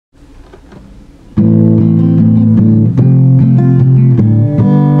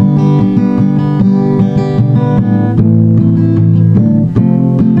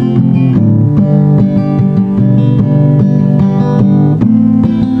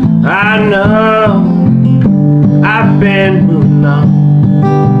I know I've been moving on,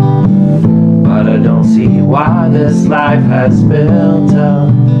 but I don't see why this life has built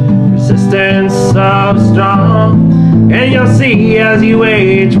up resistance so strong. And you'll see as you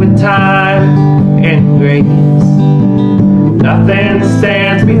age with time and grace, nothing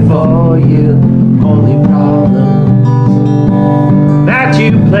stands before you, only problems that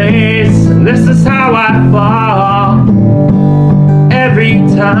you place. And this is how I fall every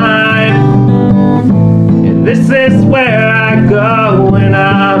time, and this is where I go when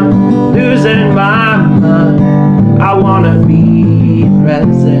I'm losing my mind. I wanna be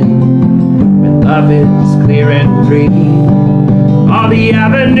present when love is clear and free. All the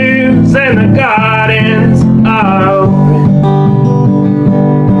avenues and the gardens are open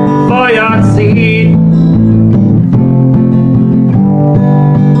for your seed.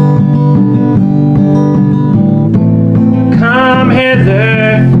 Come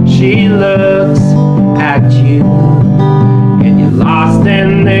hither, she looks at you, and you're lost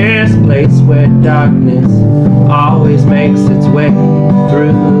in this place where darkness always makes its way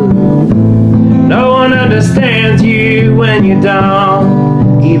through. No one understands you when you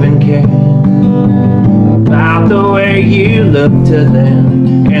don't even care about the way you look to them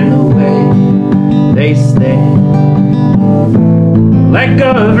and the way they stare. Let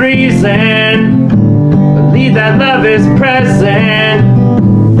go of reason, believe that love is present.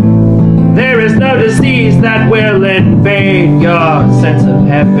 There is no disease that will invade your sense of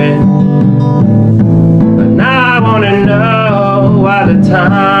heaven. But now I wanna know why the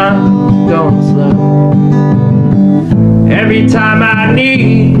time going slow. Every time I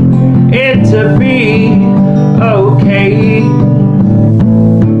need it to be okay.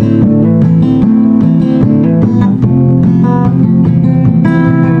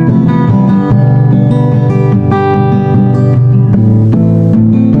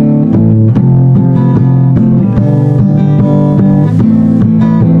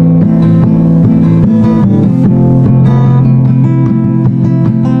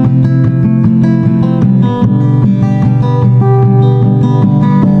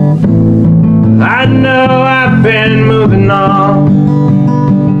 I know I've been moving on,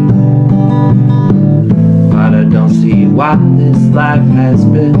 but I don't see why this life has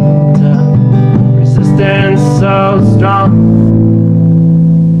built up resistance so strong.